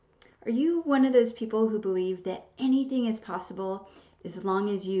Are you one of those people who believe that anything is possible as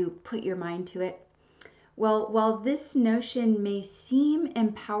long as you put your mind to it? Well, while this notion may seem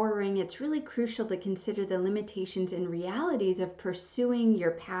empowering, it's really crucial to consider the limitations and realities of pursuing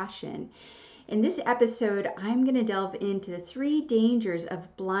your passion. In this episode, I'm going to delve into the 3 dangers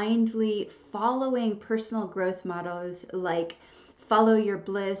of blindly following personal growth mottos like follow your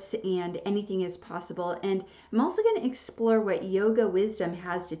bliss and anything is possible. And I'm also going to explore what yoga wisdom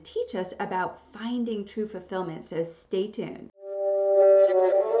has to teach us about finding true fulfillment. So stay tuned.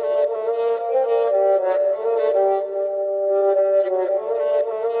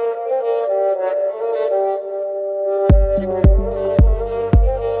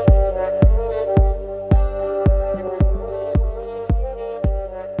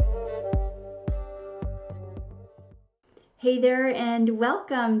 Hey there, and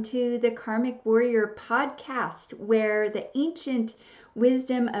welcome to the Karmic Warrior podcast, where the ancient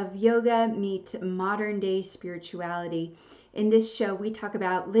wisdom of yoga meets modern day spirituality. In this show, we talk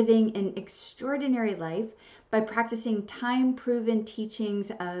about living an extraordinary life by practicing time-proven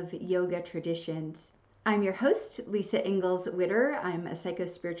teachings of yoga traditions. I'm your host, Lisa Ingalls Witter. I'm a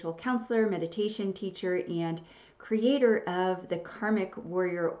psycho-spiritual counselor, meditation teacher, and creator of the Karmic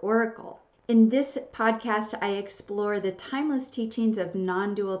Warrior Oracle. In this podcast, I explore the timeless teachings of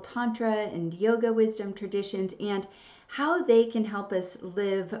non-dual tantra and yoga wisdom traditions and how they can help us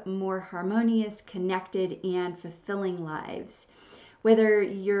live more harmonious, connected, and fulfilling lives. Whether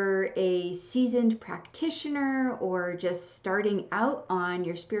you're a seasoned practitioner or just starting out on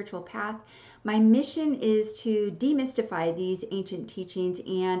your spiritual path, my mission is to demystify these ancient teachings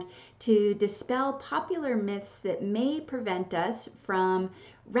and to dispel popular myths that may prevent us from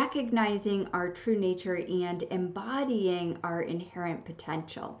recognizing our true nature and embodying our inherent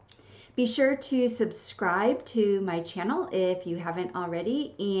potential. Be sure to subscribe to my channel if you haven't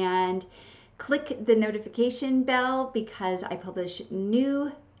already, and click the notification bell because I publish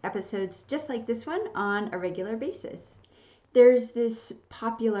new episodes just like this one on a regular basis. There's this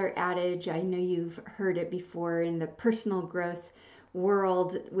popular adage, I know you've heard it before in the personal growth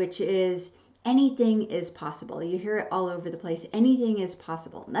world, which is anything is possible. You hear it all over the place. Anything is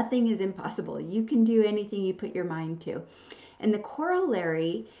possible. Nothing is impossible. You can do anything you put your mind to. And the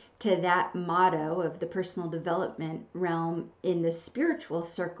corollary to that motto of the personal development realm in the spiritual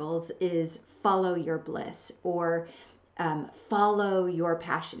circles is follow your bliss, or follow your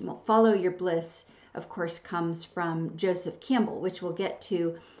passion. Well, follow your bliss, of course, comes from Joseph Campbell, which we'll get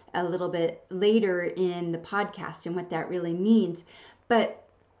to a little bit later in the podcast and what that really means. But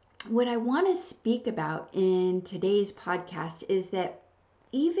what I want to speak about in today's podcast is that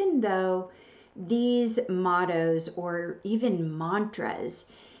even though these mottos or even mantras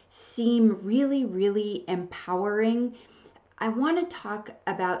seem really, really empowering, I want to talk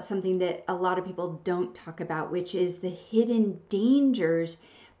about something that a lot of people don't talk about, which is the hidden dangers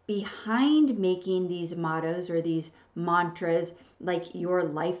behind making these mottos or these mantras like your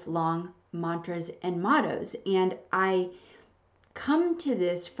lifelong mantras and mottos. And I come to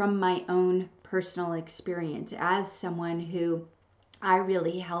this from my own personal experience as someone who I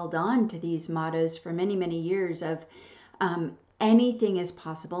really held on to these mottos for many, many years of anything is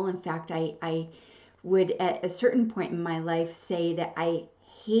possible. In fact, I would at a certain point in my life say that I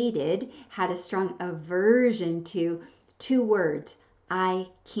had a strong aversion to 2 words: I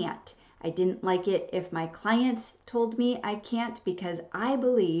can't. I didn't like it if my clients told me I can't, because I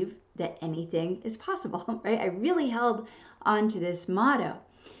believe that anything is possible, right? I really held on to this motto.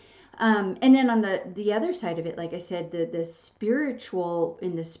 And then on the other side of it, like I said, the spiritual,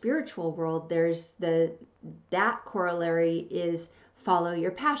 in the spiritual world, there's that corollary is follow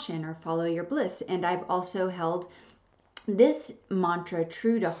your passion or follow your bliss. And I've also held this mantra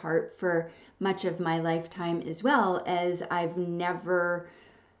true to heart for much of my lifetime, as well as I've never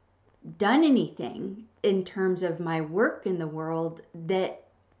done anything in terms of my work in the world that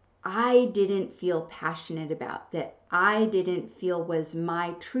I didn't feel passionate about, that I didn't feel was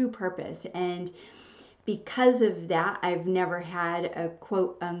my true purpose. And because of that, I've never had a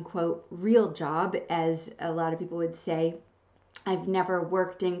quote unquote real job, as a lot of people would say. I've never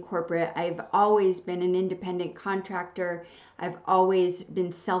worked in corporate. I've always been an independent contractor. I've always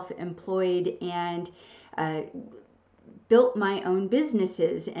been self-employed and built my own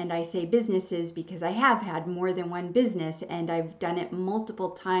businesses. And I say businesses because I have had more than one business, and I've done it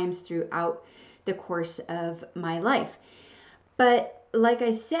multiple times throughout the course of my life. But like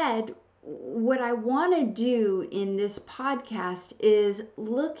I said, what I want to do in this podcast is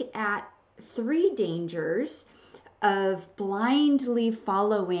look at 3 dangers of blindly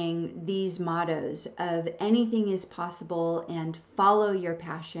following these mottos of anything is possible and follow your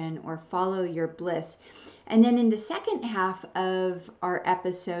passion or follow your bliss. And then in the second half of our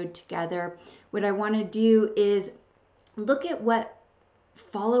episode together, what I want to do is look at what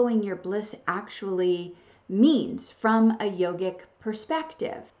following your bliss actually means from a yogic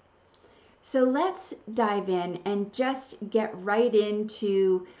perspective. So let's dive in and just get right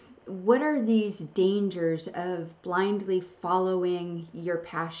into what are these dangers of blindly following your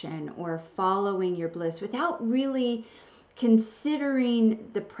passion or following your bliss without really considering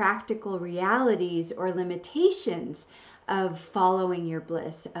the practical realities or limitations of following your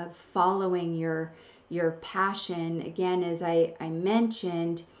bliss, of following your passion. Again, as I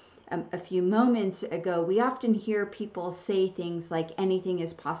mentioned a few moments ago, we often hear people say things like anything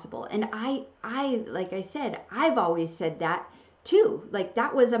is possible. And I like I said, I've always said that too. Like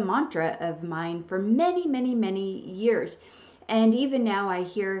that was a mantra of mine for many, many, many years. And even now I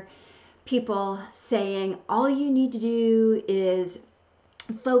hear people saying all you need to do is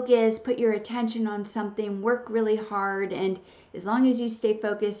focus, put your attention on something, work really hard, and as long as you stay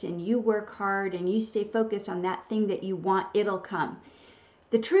focused and you work hard and you stay focused on that thing that you want, it'll come.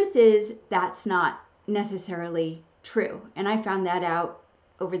 The truth is that's not necessarily true, and I found that out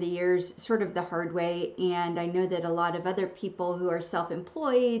over the years sort of the hard way, and I know that a lot of other people who are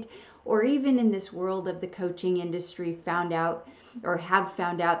self-employed or even in this world of the coaching industry found out or have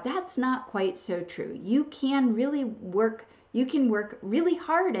found out that's not quite so true. You can work really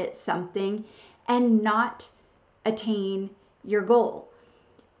hard at something and not attain your goal.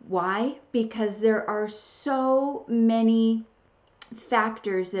 Why? Because there are so many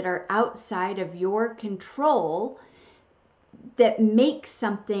factors that are outside of your control that make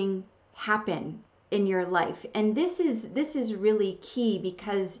something happen in your life. And this is really key,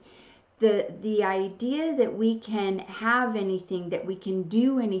 because the idea that we can have anything, that we can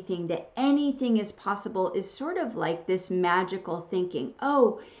do anything, that anything is possible is sort of like this magical thinking.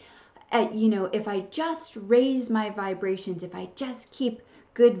 If I just raise my vibrations, if I just keep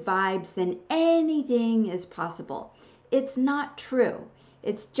good vibes, then anything is possible. It's not true.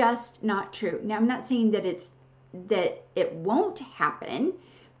 It's just not true. Now, I'm not saying that it won't happen,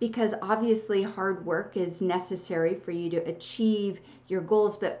 because obviously hard work is necessary for you to achieve your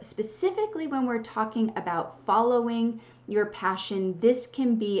goals. But specifically when we're talking about following your passion, this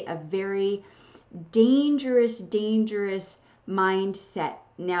can be a very dangerous mindset.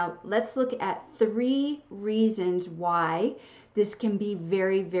 Now, let's look at 3 reasons why this can be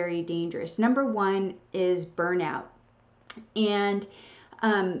very, very dangerous. Number 1 is burnout. And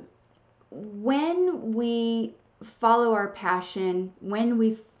when we follow our passion, when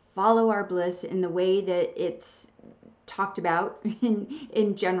we follow our bliss in the way that it's talked about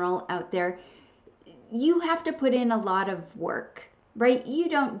in general out there, you have to put in a lot of work, right? You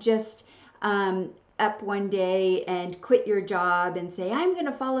don't just up one day and quit your job and say, I'm going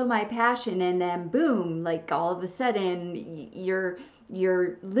to follow my passion, and then boom, like all of a sudden you're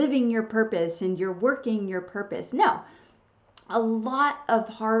living your purpose and you're working your purpose. No, a lot of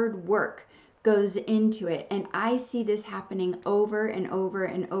hard work goes into it. And I see this happening over and over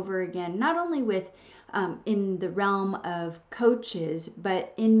and over again, not only with in the realm of coaches,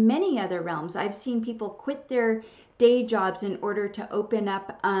 but in many other realms. I've seen people quit their day jobs in order to open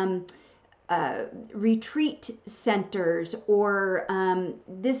up retreat centers or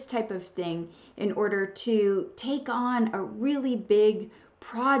this type of thing in order to take on a really big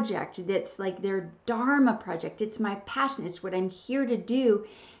project that's like their dharma project. It's my passion. It's what I'm here to do.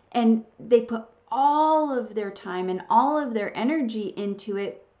 And they put all of their time and all of their energy into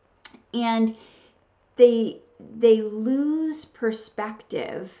it, and they lose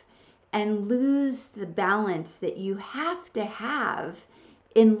perspective and lose the balance that you have to have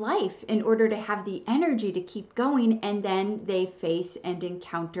in life in order to have the energy to keep going. And then they face and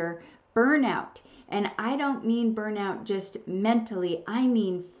encounter burnout. And I don't mean burnout just mentally, I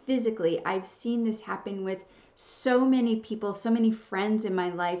mean physically. I've seen this happen with so many people, so many friends in my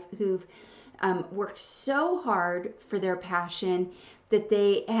life who've worked so hard for their passion that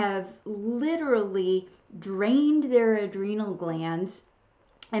they have literally drained their adrenal glands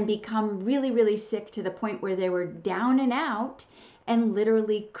and become really, really sick to the point where they were down and out and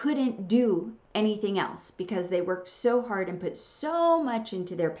literally couldn't do anything else because they worked so hard and put so much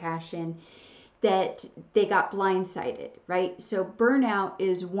into their passion that they got blindsided, right? So burnout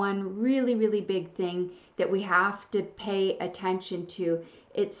is one really, really big thing that we have to pay attention to.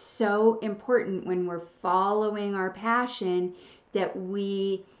 It's so important when we're following our passion that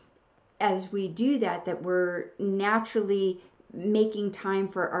as we do that we're naturally making time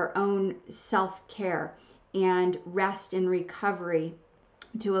for our own self-care. and rest and recovery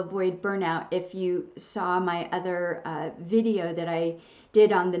to avoid burnout. If you saw my other video that I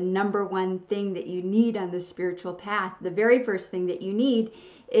did on the number one thing that you need on the spiritual path, the very first thing that you need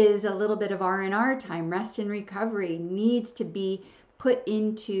is a little bit of R&R time. Rest and recovery needs to be put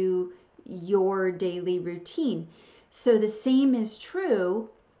into your daily routine. So the same is true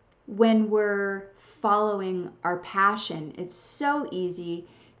when we're following our passion. It's so easy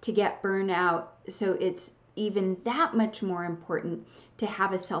to get burnout. So it's even that much more important to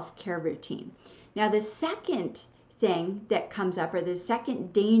have a self-care routine. Now, the second thing that comes up, or the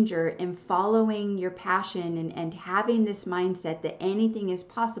second danger in following your passion and having this mindset that anything is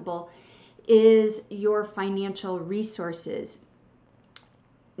possible, is your financial resources.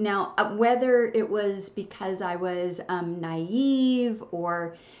 Now, whether it was because I was naive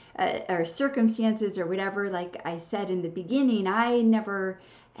or circumstances or whatever, like I said in the beginning, I never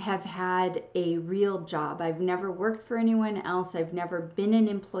have had a real job. I've never worked for anyone else. I've never been an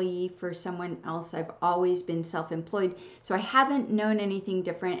employee for someone else. I've always been self-employed. So I haven't known anything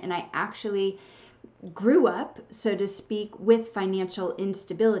different. And I actually grew up, so to speak, with financial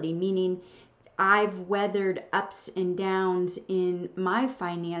instability, meaning I've weathered ups and downs in my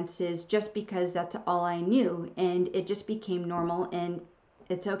finances just because that's all I knew. And it just became normal, and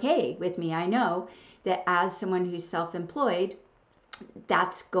it's okay with me. I know that as someone who's self-employed,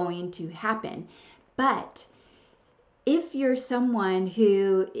 that's going to happen. But if you're someone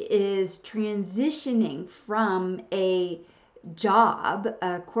who is transitioning from a job,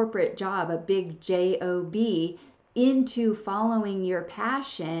 a corporate job, a big job, into following your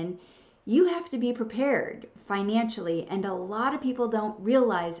passion, you have to be prepared financially. And a lot of people don't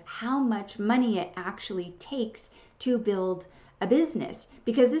realize how much money it actually takes to build a business,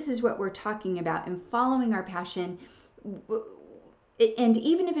 because this is what we're talking about in following our passion. And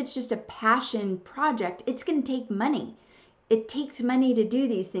even if it's just a passion project, it's going to take money. It takes money to do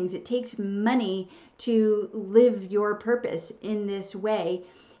these things. It takes money to live your purpose in this way.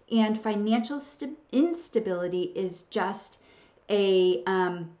 And financial instability is just it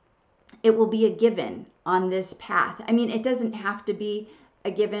will be a given on this path. I mean, it doesn't have to be a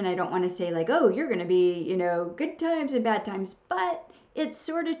given. I don't want to say like, oh, you're going to be, good times and bad times, but it's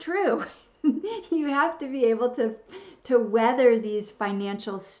sort of true. You have to be able to weather these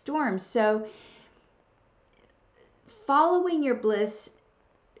financial storms. So following your bliss,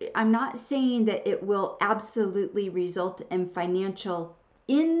 I'm not saying that it will absolutely result in financial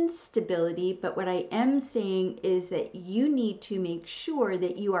instability, but what I am saying is that you need to make sure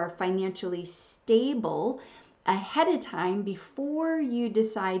that you are financially stable ahead of time before you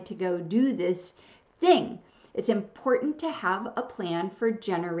decide to go do this thing. It's important to have a plan for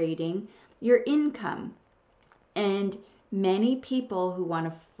generating your income. And many people who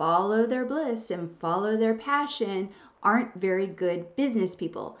want to follow their bliss and follow their passion aren't very good business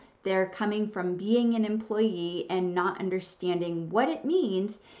people. They're coming from being an employee and not understanding what it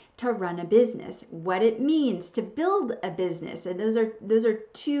means to run a business, what it means to build a business. And those are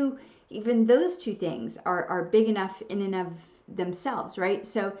two, even those two things are big enough in and of themselves, right?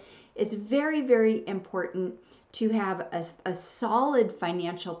 So it's very, very important to have a solid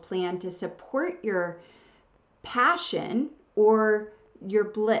financial plan to support your passion or your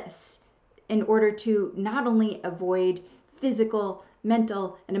bliss, in order to not only avoid physical,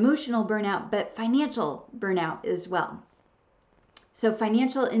 mental, and emotional burnout, but financial burnout as well. So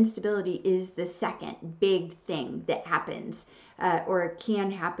financial instability is the second big thing that happens or can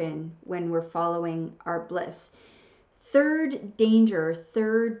happen when we're following our bliss. Third danger,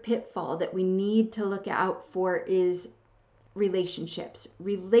 third pitfall that we need to look out for is relationships.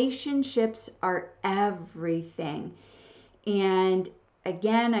 Relationships are everything. And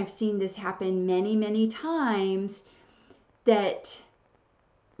again, I've seen this happen many, many times, that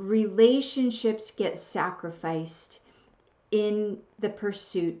relationships get sacrificed in the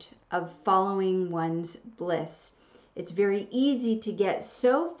pursuit of following one's bliss. It's very easy to get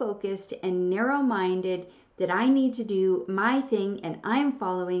so focused and narrow-minded that I need to do my thing and I'm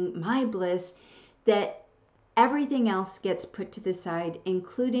following my bliss, that everything else gets put to the side,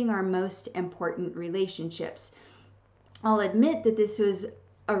 including our most important relationships. I'll admit that this was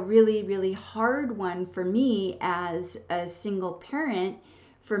a really, really hard one for me as a single parent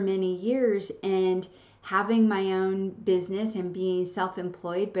for many years, and having my own business and being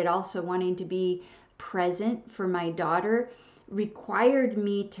self-employed, but also wanting to be present for my daughter, required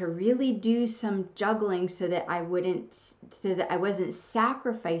me to really do some juggling so that I wasn't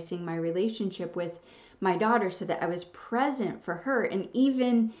sacrificing my relationship with my daughter, so that I was present for her. And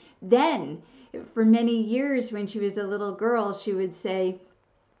even then, for many years when she was a little girl, she would say,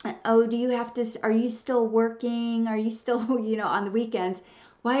 Oh, are you still working? Are you still, on the weekends?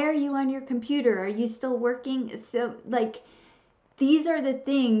 Why are you on your computer? Are you still working? So like, these are the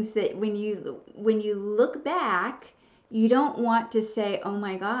things that when you look back, you don't want to say, oh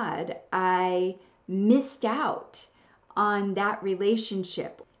my God, I missed out on that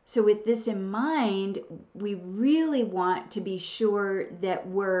relationship. So with this in mind, we really want to be sure that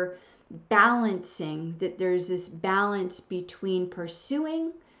we're balancing, that there's this balance between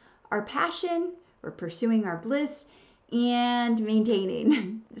pursuing our passion or pursuing our bliss and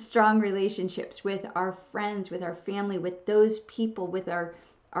maintaining strong relationships with our friends, with our family, with those people, with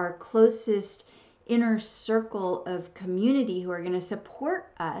our closest inner circle of community who are going to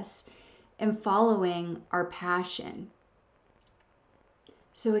support us in following our passion.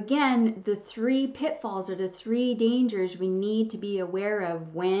 So again, the 3 pitfalls or the 3 dangers we need to be aware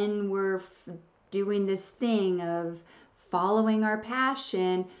of when we're doing this thing of following our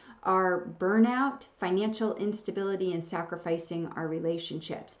passion are burnout, financial instability, and sacrificing our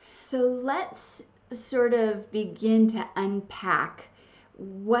relationships. So let's sort of begin to unpack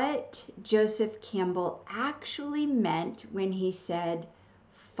what Joseph Campbell actually meant when he said,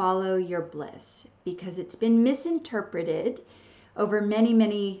 follow your bliss, because it's been misinterpreted over many,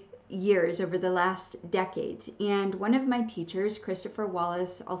 many years, over the last decades. And one of my teachers, Christopher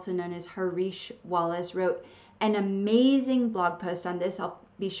Wallace, also known as Harish Wallace, wrote an amazing blog post on this. I'll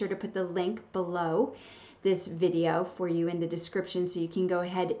be sure to put the link below this video for you in the description so you can go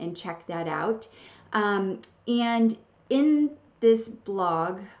ahead and check that out. And in this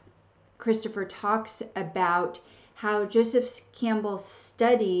blog, Christopher talks about how Joseph Campbell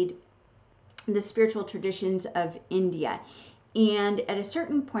studied the spiritual traditions of India. And at a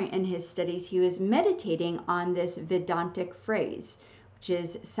certain point in his studies, he was meditating on this Vedantic phrase, which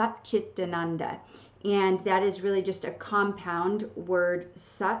is Sat Chit Ananda. And that is really just a compound word,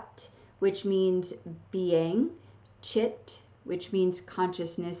 Sat, which means being, Chit, which means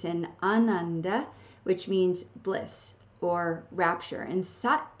consciousness, and Ananda, which means bliss or rapture. And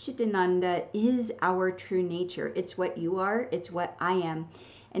Sat Chit Ananda is our true nature. It's what you are, it's what I am.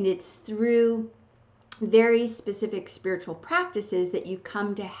 And it's through very specific spiritual practices that you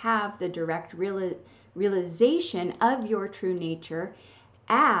come to have the direct realization of your true nature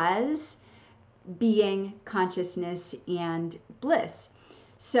as being, consciousness, and bliss.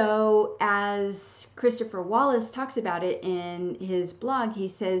 So as Christopher Wallace talks about it in his blog, he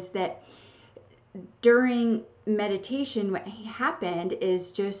says that during meditation, what happened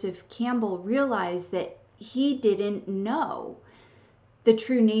is Joseph Campbell realized that he didn't know the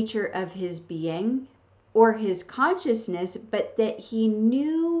true nature of his being or his consciousness, but that he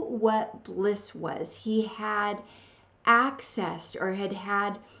knew what bliss was. He had accessed or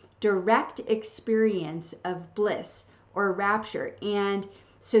had direct experience of bliss or rapture. And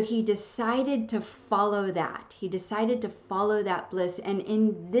so he decided to follow that. He decided to follow that bliss. And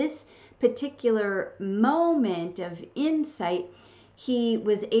in this particular moment of insight, he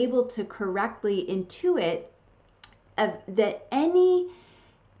was able to correctly intuit that any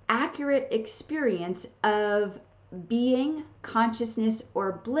accurate experience of being, consciousness,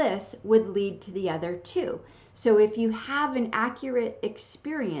 or bliss would lead to the other two. So if you have an accurate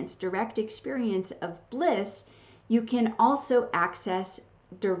experience, direct experience of bliss, you can also access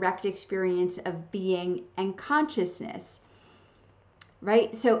direct experience of being and consciousness,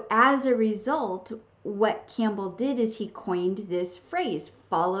 right? So as a result, what Campbell did is he coined this phrase,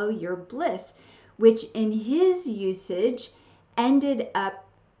 follow your bliss, which in his usage ended up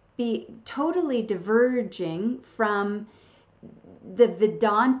be totally diverging from the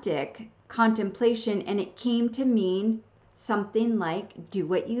Vedantic contemplation, and it came to mean something like do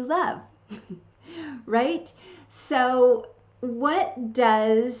what you love. Right? So what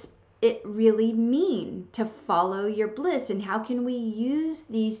does it really mean to follow your bliss, and how can we use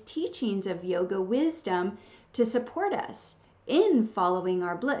these teachings of yoga wisdom to support us in following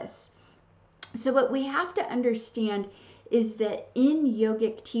our bliss? So what we have to understand is that in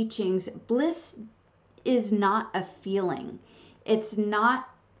yogic teachings, bliss is not a feeling. It's not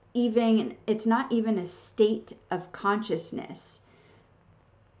even a state of consciousness,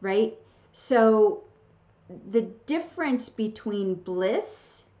 right? So the difference between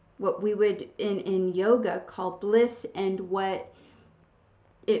bliss, what we would in yoga call bliss, and what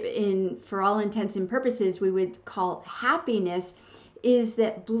for all intents and purposes we would call happiness, is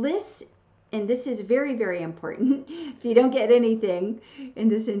that bliss, and this is very, very important. If you don't get anything in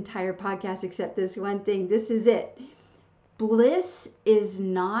this entire podcast except this one thing, this is it. Bliss is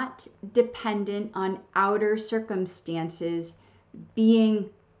not dependent on outer circumstances being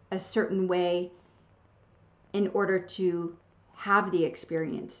a certain way in order to have the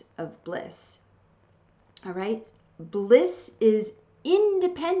experience of bliss. All right? Bliss is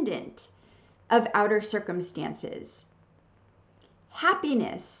independent of outer circumstances.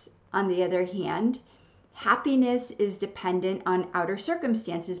 Happiness, on the other hand, happiness is dependent on outer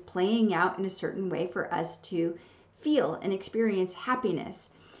circumstances playing out in a certain way for us to feel and experience happiness.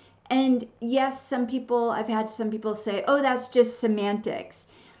 And yes, I've had some people say, oh, that's just semantics.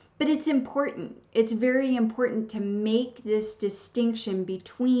 But it's important. It's very important to make this distinction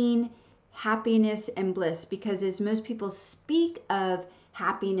between happiness and bliss, because as most people speak of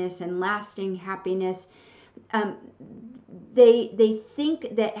happiness and lasting happiness, they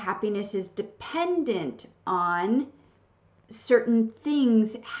think that happiness is dependent on certain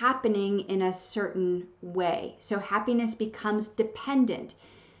things happening in a certain way. So happiness becomes dependent.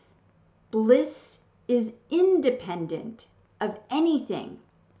 Bliss is independent of anything,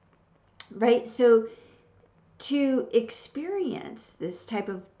 right? So to experience this type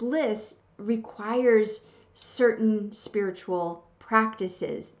of bliss requires certain spiritual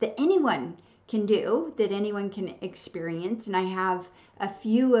practices that anyone can do, that anyone can experience. And I have a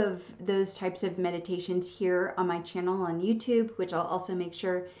few of those types of meditations here on my channel on YouTube, which I'll also make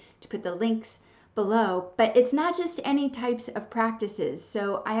sure to put the links below. But it's not just any types of practices.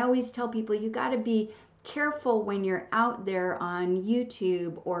 So I always tell people you got to be careful when you're out there on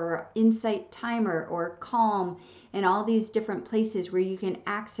YouTube or Insight Timer or Calm and all these different places where you can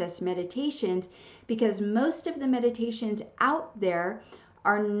access meditations, because most of the meditations out there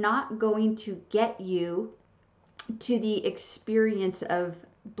are not going to get you to the experience of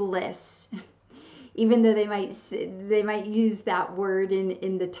bliss. Even though they might use that word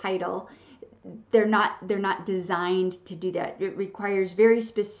in the title, they're not designed to do that. It requires very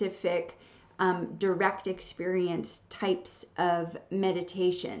specific direct experience types of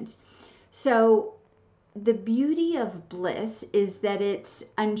meditations. So the beauty of bliss is that it's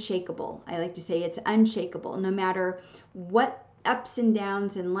unshakable. I like to say it's unshakable. No matter what ups and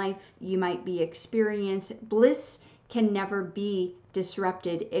downs in life you might be experiencing, bliss can never be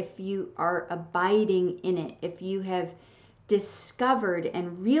disrupted if you are abiding in it, if you have discovered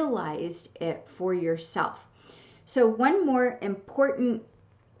and realized it for yourself. So one more important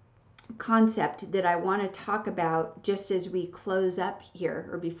concept that I want to talk about just as we close up here,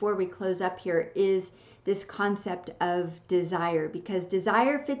 or before we close up here, is this concept of desire, because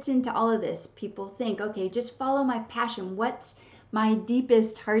desire fits into all of this. People think, okay, just follow my passion. What's my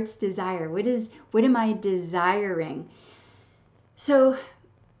deepest heart's desire? What am I desiring? So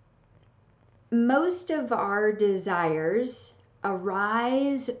most of our desires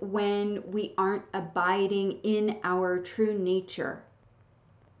arise when we aren't abiding in our true nature.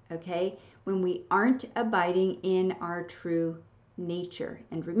 Okay? When we aren't abiding in our true nature.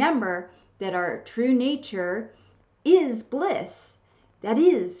 And remember that our true nature is bliss. That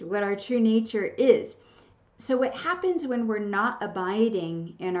is what our true nature is. So what happens when we're not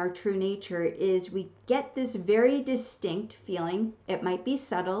abiding in our true nature is we get this very distinct feeling. It might be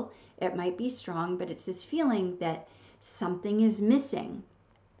subtle, it might be strong, but it's this feeling that something is missing.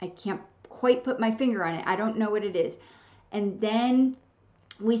 I can't quite put my finger on it. I don't know what it is. And then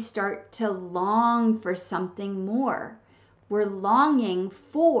we start to long for something more. We're longing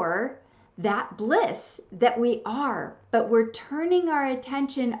for that bliss that we are, but we're turning our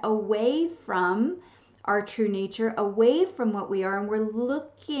attention away from our true nature, away from what we are, and we're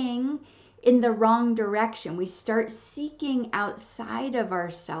looking in the wrong direction. We start seeking outside of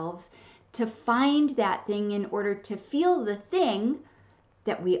ourselves to find that thing in order to feel the thing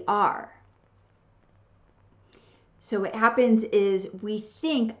that we are. So what happens is we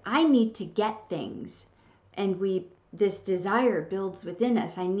think, I need to get things, and this desire builds within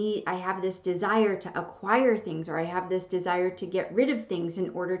us. I have this desire to acquire things, or I have this desire to get rid of things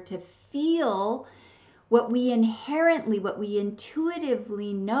in order to feel what we intuitively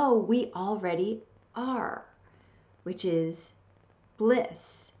know we already are, which is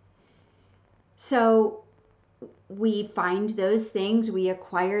bliss. So we find those things, we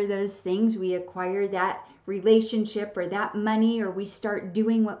acquire those things, we acquire that relationship or that money, or we start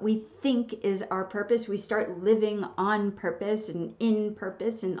doing what we think is our purpose. We start living on purpose and in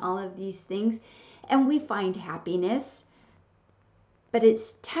purpose and all of these things, and we find happiness, but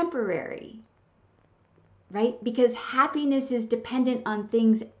it's temporary. Right? Because happiness is dependent on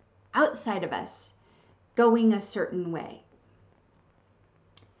things outside of us going a certain way.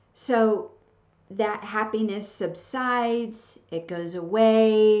 So that happiness subsides, it goes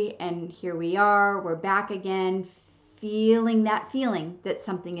away, and here we are, we're back again, feeling that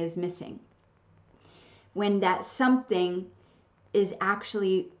something is missing. When that something is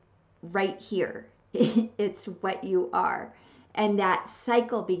actually right here. It's what you are. And that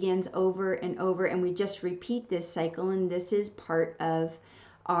cycle begins over and over, and we just repeat this cycle. And this is part of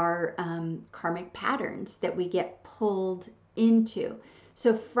our karmic patterns that we get pulled into.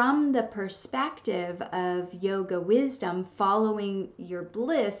 So, from the perspective of yoga wisdom, following your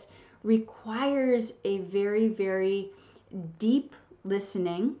bliss requires a very, very deep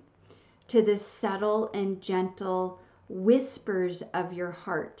listening to the subtle and gentle whispers of your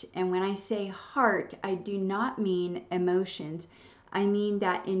heart. And when I say heart, I do not mean emotions. I mean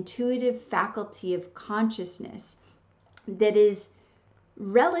that intuitive faculty of consciousness that is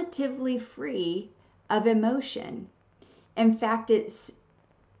relatively free of emotion. In fact, it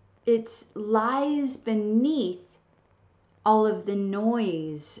lies beneath all of the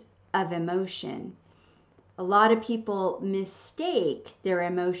noise of emotion. A lot of people mistake their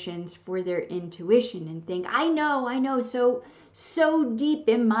emotions for their intuition and think, I know so deep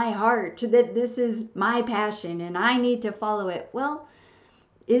in my heart that this is my passion and I need to follow it. Well,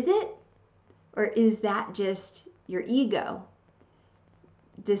 is it? Or is that just your ego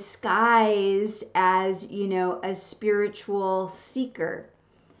disguised as, a spiritual seeker,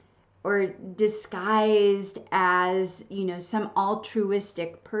 or disguised as, some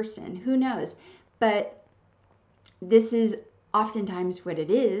altruistic person? Who knows? But this is oftentimes what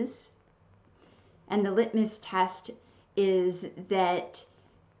it is. And the litmus test is that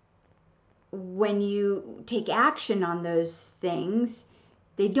when you take action on those things,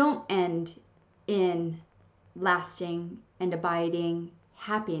 they don't end in lasting and abiding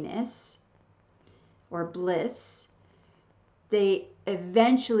happiness or bliss. They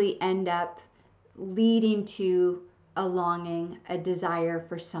eventually end up leading to a longing, a desire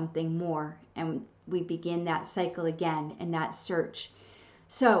for something more. And we begin that cycle again and that search.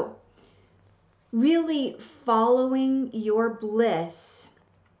 So, really following your bliss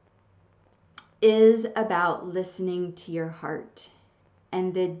is about listening to your heart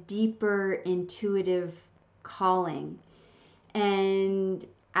and the deeper intuitive calling. And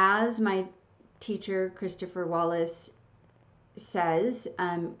as my teacher, Christopher Wallace, says,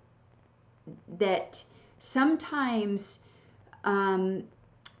 that sometimes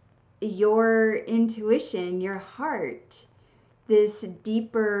your intuition, your heart, this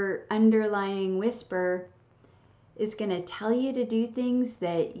deeper underlying whisper is going to tell you to do things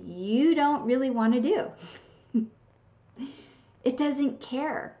that you don't really want to do. It doesn't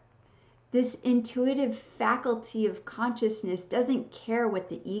care. This intuitive faculty of consciousness doesn't care what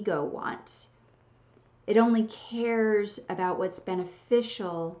the ego wants. It only cares about what's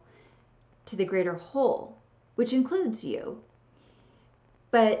beneficial to the greater whole, which includes you.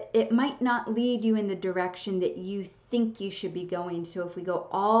 But it might not lead you in the direction that you think you should be going. So if we go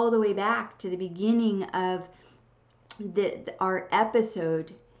all the way back to the beginning of our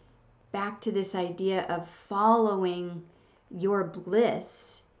episode, back to this idea of following your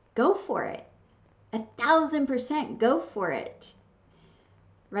bliss, go for it. 1,000% go for it.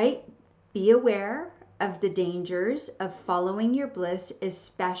 Right? Be aware of the dangers of following your bliss,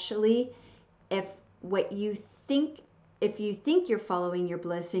 especially if you think you're following your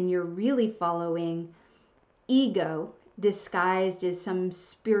bliss and you're really following ego disguised as some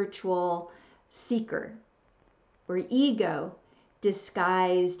spiritual seeker, or ego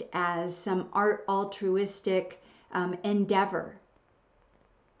disguised as some altruistic endeavor,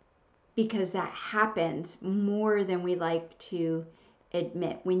 because that happens more than we like to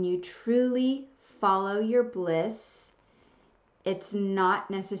admit. When you truly follow your bliss, it's not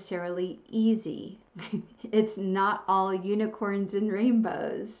necessarily easy. It's not all unicorns and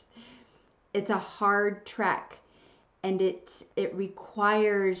rainbows. It's a hard trek, and it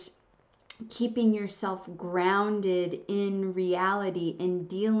requires keeping yourself grounded in reality and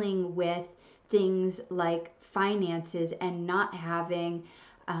dealing with things like finances, and not having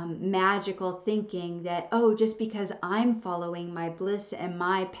magical thinking that, oh, just because I'm following my bliss and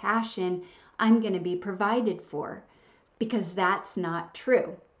my passion, I'm going to be provided for, because that's not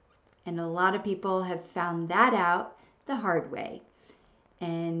true. And a lot of people have found that out the hard way.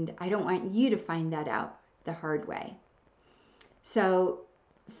 And I don't want you to find that out the hard way. So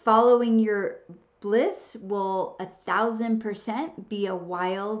following your bliss will 1,000% be a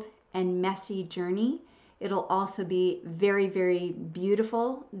wild and messy journey. It'll also be very, very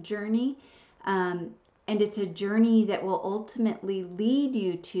beautiful journey. And it's a journey that will ultimately lead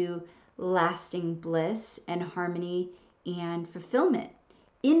you to lasting bliss and harmony and fulfillment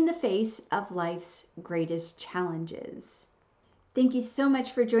in the face of life's greatest challenges. Thank you so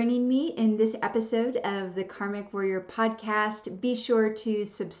much for joining me in this episode of the Karmic Warrior Podcast. Be sure to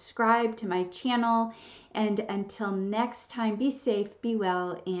subscribe to my channel. And until next time, be safe, be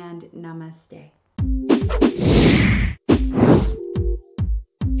well, and namaste.